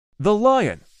The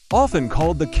lion, often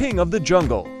called the king of the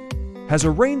jungle, has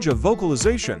a range of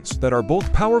vocalizations that are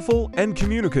both powerful and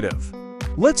communicative.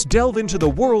 Let's delve into the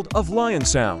world of lion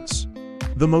sounds.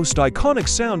 The most iconic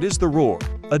sound is the roar,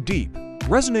 a deep,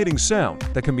 resonating sound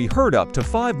that can be heard up to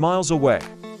 5 miles away.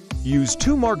 Used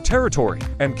to mark territory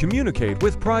and communicate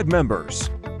with pride members.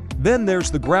 Then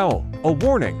there's the growl, a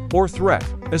warning or threat,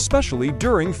 especially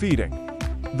during feeding.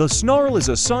 The snarl is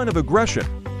a sign of aggression,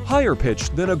 higher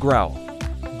pitched than a growl.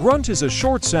 Grunt is a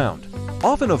short sound,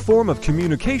 often a form of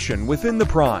communication within the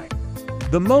pride.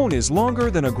 The moan is longer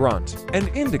than a grunt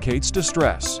and indicates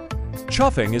distress.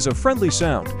 Chuffing is a friendly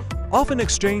sound, often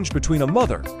exchanged between a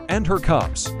mother and her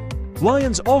cubs.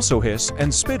 Lions also hiss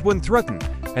and spit when threatened,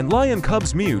 and lion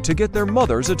cubs mew to get their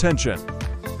mother's attention.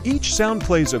 Each sound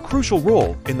plays a crucial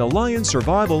role in the lion's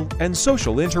survival and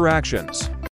social interactions.